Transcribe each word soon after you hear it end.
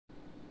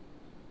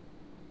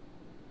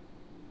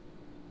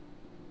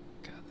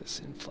This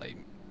in-flight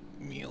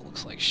meal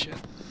looks like shit.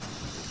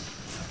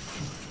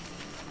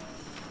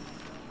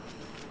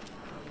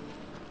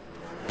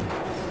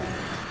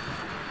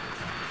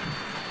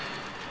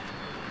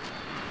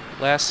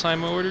 Last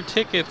time I ordered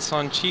tickets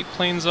on Cheap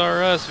Planes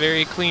R Us,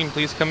 very clean,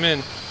 please come in.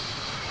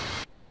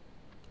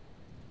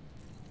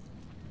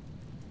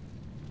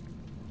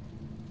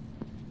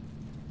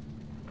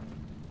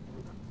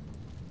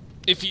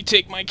 If you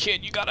take my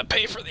kid, you gotta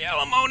pay for the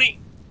alimony.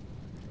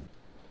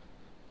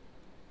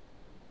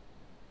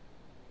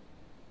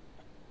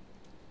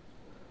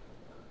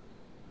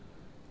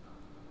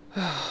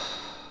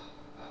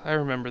 I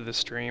remember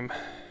this dream.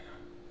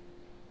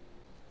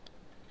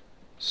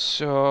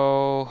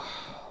 So,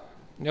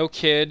 no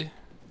kid.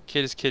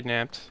 Kid is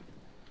kidnapped.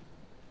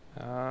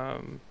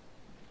 In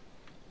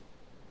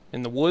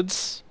the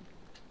woods.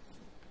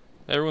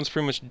 Everyone's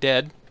pretty much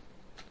dead.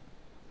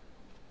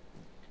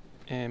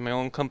 And my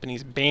own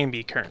company's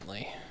Bambi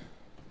currently.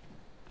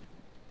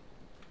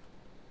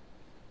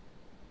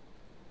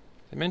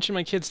 I mentioned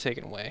my kid's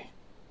taken away.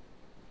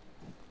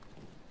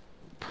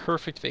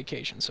 Perfect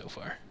vacation so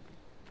far.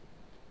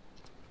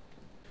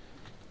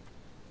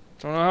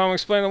 Don't know how I'm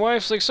explaining. The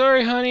wife's like,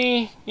 sorry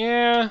honey,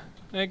 yeah,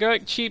 I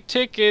got cheap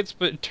tickets,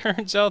 but it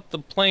turns out the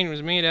plane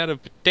was made out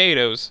of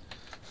potatoes.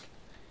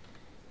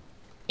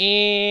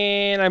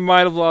 And I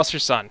might have lost her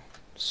son.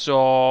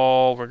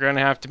 So we're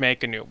gonna have to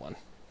make a new one.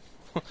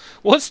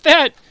 What's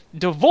that?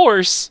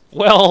 Divorce?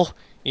 Well,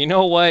 you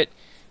know what?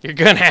 You're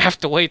gonna have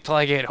to wait till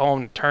I get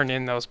home to turn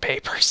in those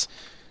papers.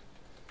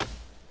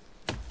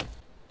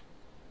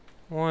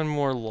 One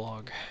more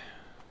log.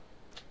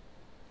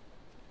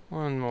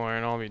 One more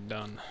and I'll be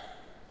done.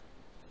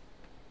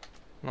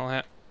 And I'll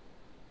have...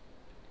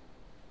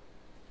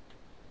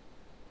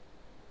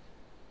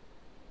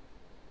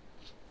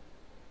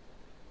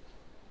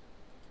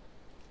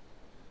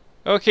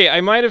 Okay, I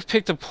might have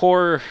picked a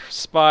poor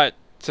spot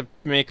to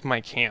make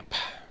my camp.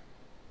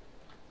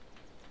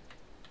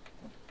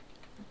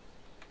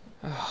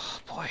 Oh,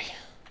 boy.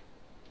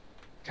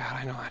 God,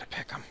 I know how to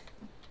pick them.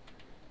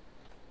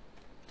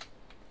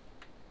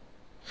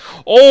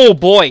 Oh,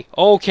 boy!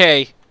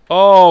 Okay.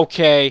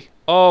 Okay.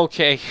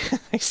 Okay.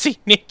 I see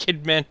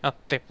naked men out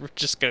there. We're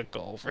just gonna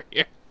go over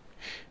here.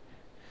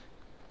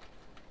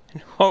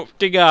 And hope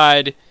to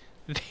God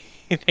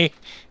they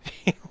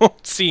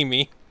won't see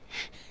me.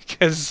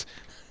 Because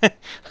I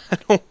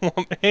don't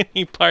want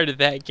any part of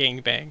that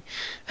gangbang.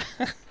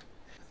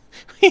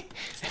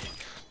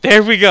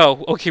 There we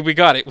go. Okay, we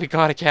got it. We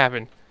got a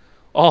cabin.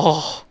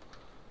 Oh,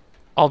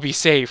 I'll be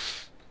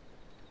safe.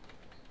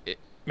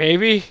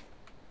 Maybe?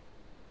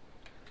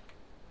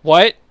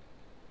 What?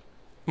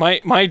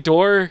 My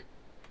door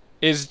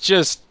is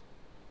just...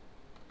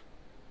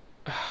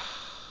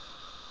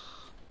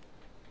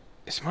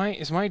 Is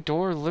my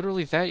door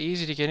literally that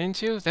easy to get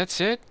into? That's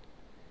it?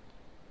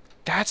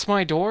 That's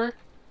my door?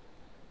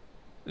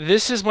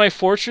 This is my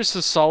fortress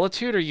of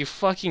solitude? Are you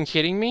fucking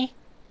kidding me?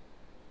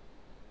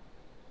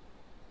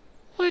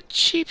 What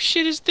cheap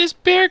shit is this?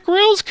 Bear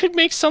Grylls could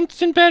make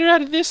something better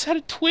out of this out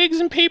of twigs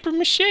and paper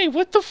mache.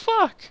 What the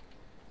fuck?